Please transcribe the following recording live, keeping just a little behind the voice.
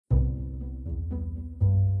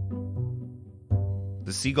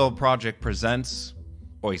The Seagull Project presents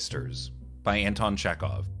Oysters by Anton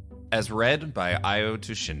Chekhov, as read by Ayo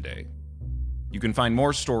Tushinde. You can find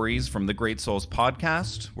more stories from the Great Souls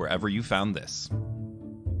podcast wherever you found this.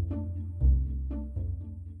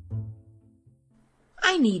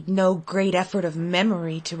 I need no great effort of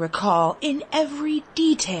memory to recall in every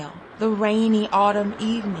detail the rainy autumn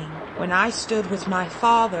evening when I stood with my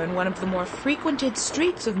father in one of the more frequented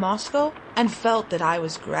streets of Moscow and felt that I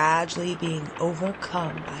was gradually being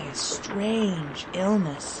overcome by a strange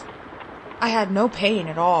illness. I had no pain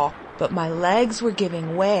at all, but my legs were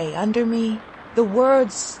giving way under me. The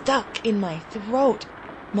words stuck in my throat.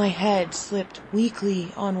 My head slipped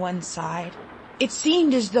weakly on one side. It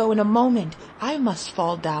seemed as though in a moment I must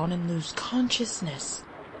fall down and lose consciousness.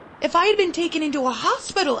 If I had been taken into a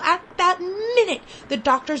hospital at that minute, the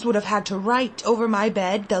doctors would have had to write over my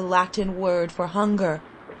bed the Latin word for hunger,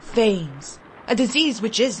 fames, a disease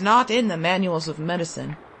which is not in the manuals of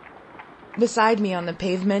medicine. Beside me on the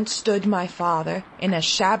pavement stood my father in a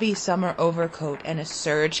shabby summer overcoat and a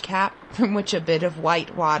serge cap from which a bit of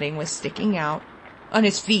white wadding was sticking out. On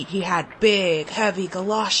his feet he had big, heavy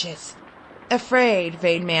galoshes. Afraid,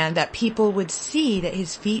 vain man, that people would see that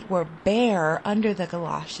his feet were bare under the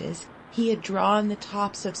galoshes, he had drawn the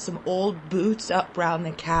tops of some old boots up round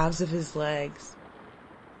the calves of his legs.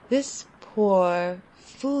 This poor,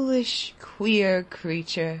 foolish, queer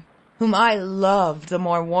creature, whom I loved the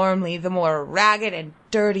more warmly the more ragged and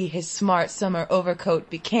dirty his smart summer overcoat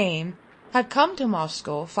became, had come to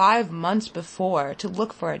Moscow 5 months before to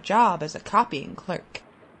look for a job as a copying clerk.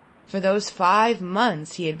 For those 5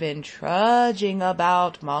 months he had been trudging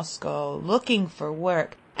about Moscow, looking for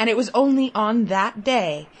work, and it was only on that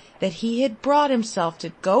day that he had brought himself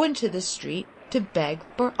to go into the street to beg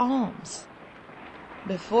for alms.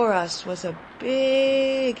 Before us was a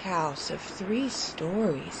big house of 3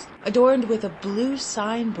 stories, adorned with a blue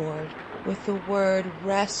signboard with the word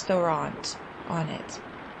restaurant on it.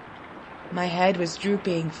 My head was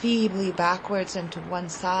drooping feebly backwards and to one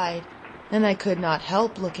side, and I could not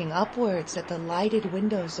help looking upwards at the lighted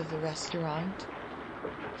windows of the restaurant.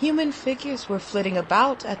 Human figures were flitting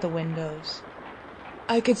about at the windows.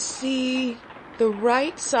 I could see the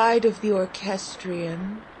right side of the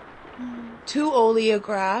orchestrion, 2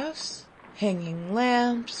 oleographs, hanging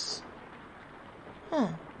lamps.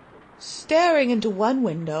 Staring into one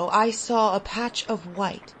window, I saw a patch of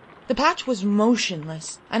white. The patch was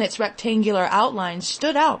motionless, and its rectangular outlines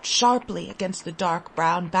stood out sharply against the dark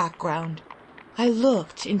brown background. I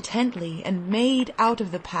looked intently and made out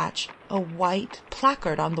of the patch a white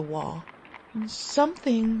placard on the wall.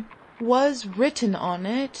 Something was written on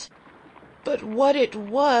it, but what it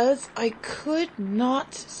was I could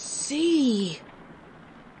not see.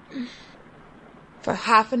 For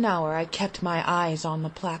half an hour I kept my eyes on the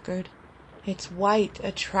placard. Its white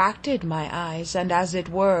attracted my eyes and, as it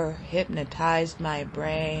were, hypnotized my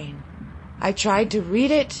brain. I tried to read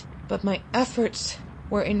it, but my efforts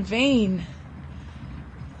were in vain.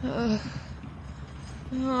 At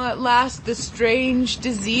last the strange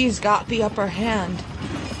disease got the upper hand.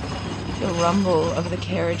 The rumble of the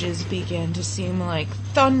carriages began to seem like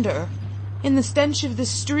thunder. In the stench of the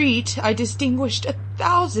street I distinguished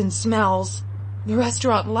 1,000 smells. The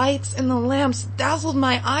restaurant lights and the lamps dazzled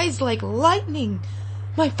my eyes like lightning.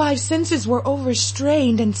 My 5 senses were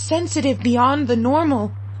overstrained and sensitive beyond the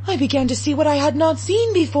normal. I began to see what I had not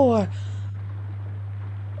seen before.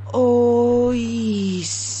 Oysters,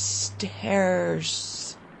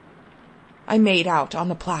 I made out on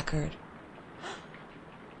the placard.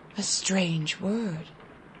 A strange word.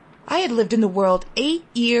 I had lived in the world 8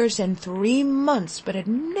 years and 3 months, but had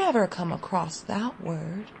never come across that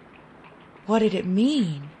word. What did it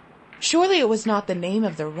mean? Surely it was not the name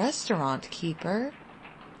of the restaurant keeper.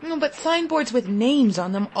 But signboards with names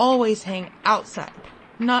on them always hang outside,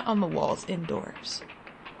 not on the walls indoors.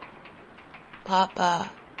 Papa,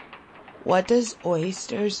 what does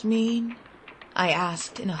oysters mean? I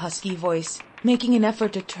asked in a husky voice, making an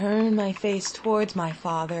effort to turn my face towards my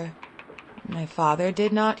father. My father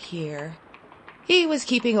did not hear. He was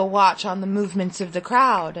keeping a watch on the movements of the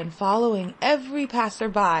crowd and following every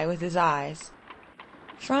passer-by with his eyes.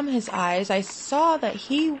 From his eyes I saw that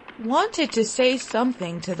he wanted to say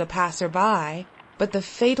something to the passer-by, but the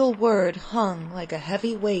fatal word hung like a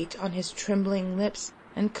heavy weight on his trembling lips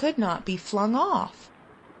and could not be flung off.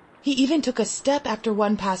 He even took a step after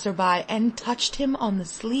one passer-by and touched him on the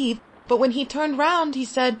sleeve, but when he turned round he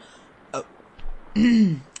said,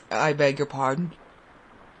 I beg your pardon.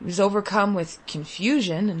 He was overcome with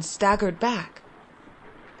confusion and staggered back.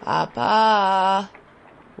 Papa,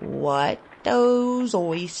 what those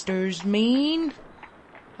oysters mean?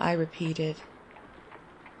 I repeated.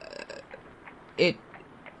 It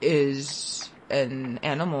is an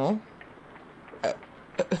animal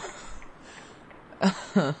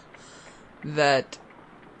that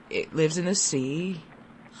it lives in the sea.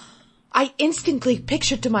 I instantly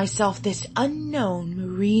pictured to myself this unknown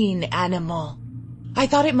marine animal. I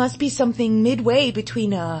thought it must be something midway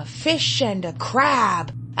between a fish and a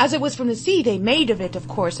crab. As it was from the sea, they made of it, of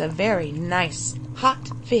course, a very nice hot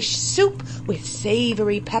fish soup with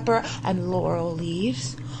savory pepper and laurel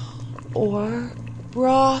leaves. Or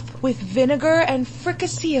broth with vinegar and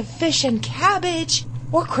fricassee of fish and cabbage.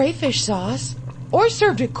 Or crayfish sauce. Or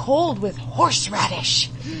served it cold with horseradish.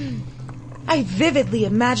 I vividly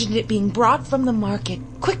imagined it being brought from the market,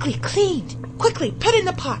 quickly cleaned, quickly put in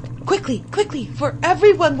the pot, quickly, for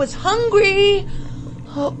everyone was hungry.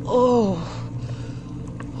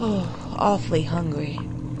 Awfully hungry.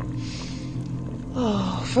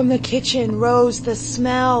 From the kitchen rose the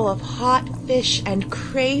smell of hot fish and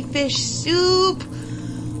crayfish soup.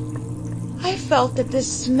 I felt that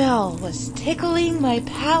this smell was tickling my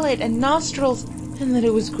palate and nostrils, and that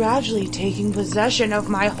it was gradually taking possession of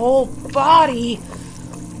my whole body.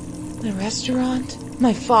 The restaurant,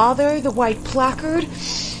 my father, the white placard,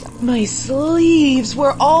 my sleeves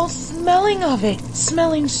were all smelling of it,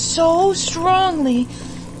 smelling so strongly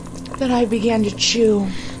that I began to chew.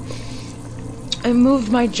 I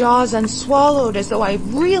moved my jaws and swallowed as though I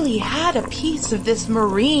really had a piece of this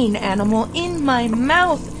marine animal in my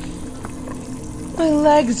mouth. My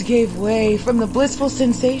legs gave way from the blissful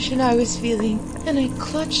sensation I was feeling, and I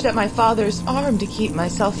clutched at my father's arm to keep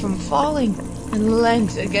myself from falling and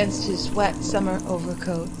leant against his wet summer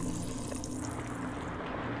overcoat.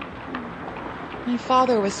 My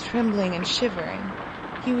father was trembling and shivering.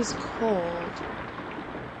 He was cold.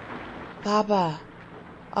 "Baba,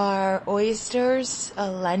 are oysters a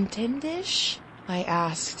Lenten dish?" I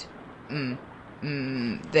asked.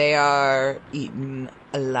 They are eaten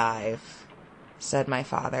alive," said my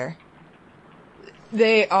father.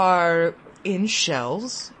 "They are in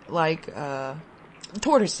shells, like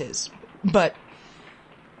tortoises, but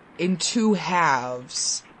in two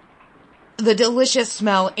halves." The delicious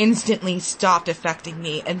smell instantly stopped affecting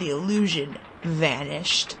me, and the illusion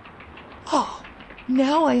vanished. "Oh,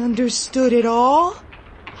 now I understood it all.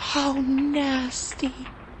 How nasty,"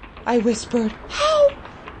 I whispered. "How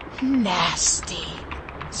nasty."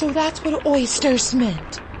 So that's what oysters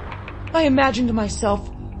meant. I imagined to myself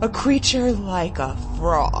a creature like a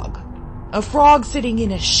frog. A frog sitting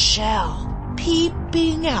in a shell,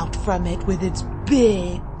 peeping out from it with its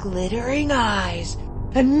big, glittering eyes,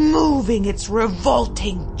 and moving its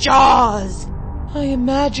revolting jaws. I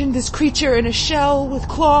imagined this creature in a shell with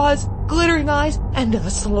claws, glittering eyes, and a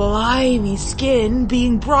slimy skin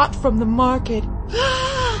being brought from the market.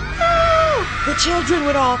 The children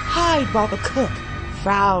would all hide while the cook,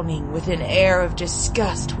 frowning with an air of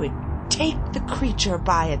disgust, would take the creature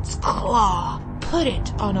by its claw, put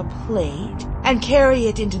it on a plate, and carry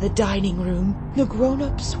it into the dining room. The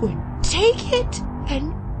grown-ups would take it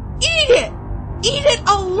and eat it! Eat it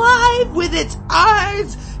alive with its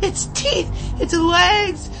eyes, its teeth, its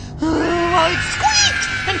legs, while it squeaked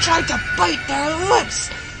and tried to bite their lips.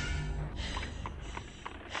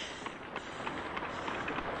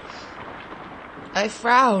 I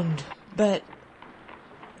frowned, but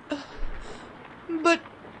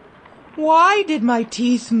why did my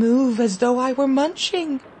teeth move as though I were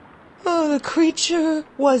munching? The creature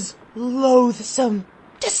was loathsome,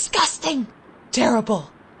 disgusting, terrible.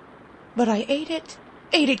 But I ate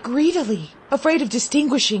it greedily, afraid of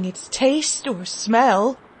distinguishing its taste or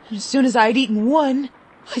smell. And as soon as I had eaten one,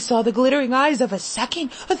 I saw the glittering eyes of a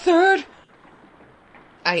second, a third.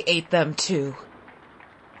 I ate them too.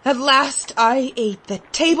 At last I ate the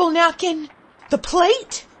table napkin, the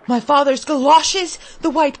plate, my father's galoshes, the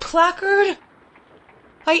white placard.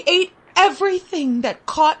 I ate everything that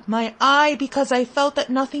caught my eye because I felt that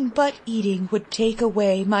nothing but eating would take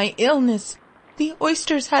away my illness. The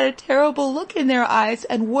oysters had a terrible look in their eyes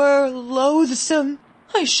and were loathsome.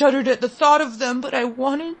 I shuddered at the thought of them, but I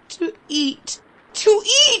wanted to eat. To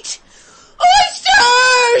eat!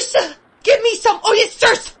 Oysters! Give me some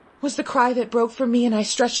oysters! Was the cry that broke from me, and I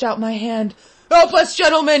stretched out my hand. "Help us,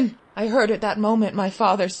 gentlemen!" I heard at that moment my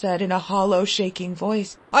father said in a hollow, shaking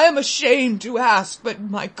voice. "I am ashamed to ask, but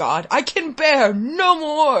my God, I can bear no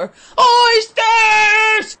more!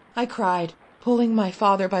 Oysters!" I cried, pulling my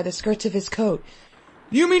father by the skirts of his coat.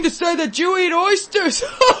 "You mean to say that you eat oysters?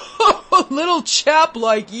 A little chap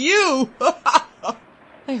like you!"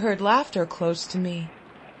 I heard laughter close to me.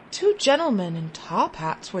 Two gentlemen in top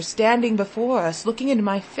hats were standing before us, looking into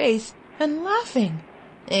my face and laughing.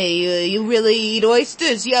 "Hey, you really eat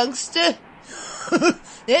oysters, youngster?"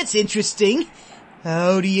 "That's interesting.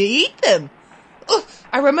 How do you eat them? Ugh,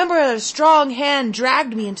 I remember a strong hand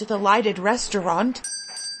dragged me into the lighted restaurant.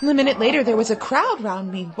 A minute later, there was a crowd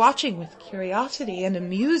round me, watching with curiosity and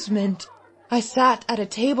amusement. I sat at a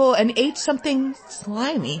table and ate something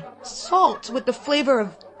slimy, salt with the flavor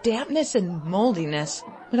of dampness and moldiness.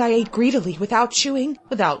 But I ate greedily, without chewing,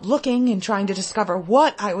 without looking and trying to discover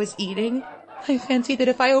what I was eating. I fancied that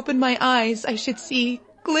if I opened my eyes, I should see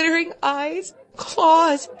glittering eyes,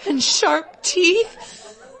 claws, and sharp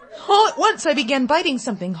teeth. All at once I began biting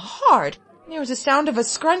something hard. There was a sound of a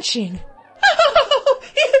scrunching.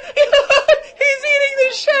 He's eating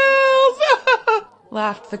the shells!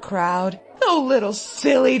 Laughed the crowd. Oh, little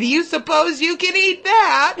silly, do you suppose you can eat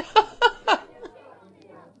that?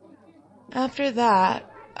 After that,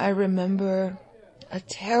 I remember a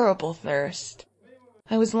terrible thirst.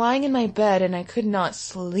 I was lying in my bed and I could not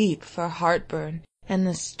sleep for heartburn and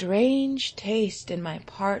the strange taste in my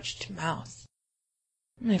parched mouth.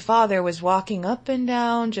 My father was walking up and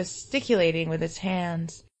down, gesticulating with his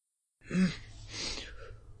hands.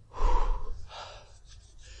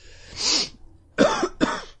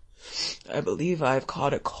 I believe I've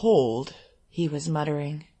caught a cold, he was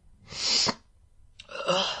muttering.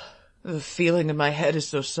 The feeling in my head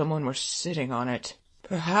is though someone were sitting on it.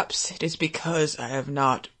 Perhaps it is because I have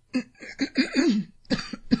not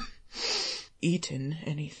eaten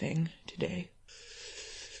anything today.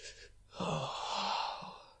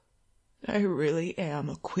 Oh, I really am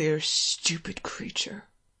a queer, stupid creature.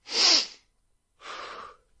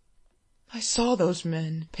 I saw those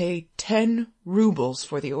men pay 10 rubles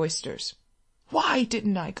for the oysters. Why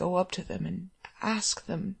didn't I go up to them and ask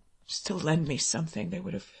them just to lend me something? They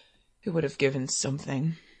would have given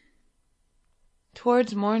something.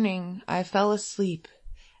 Towards morning, I fell asleep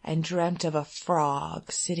and dreamt of a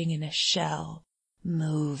frog sitting in a shell,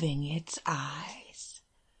 moving its eyes.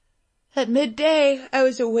 At midday, I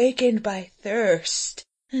was awakened by thirst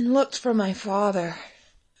and looked for my father.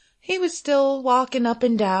 He was still walking up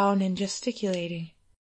and down and gesticulating.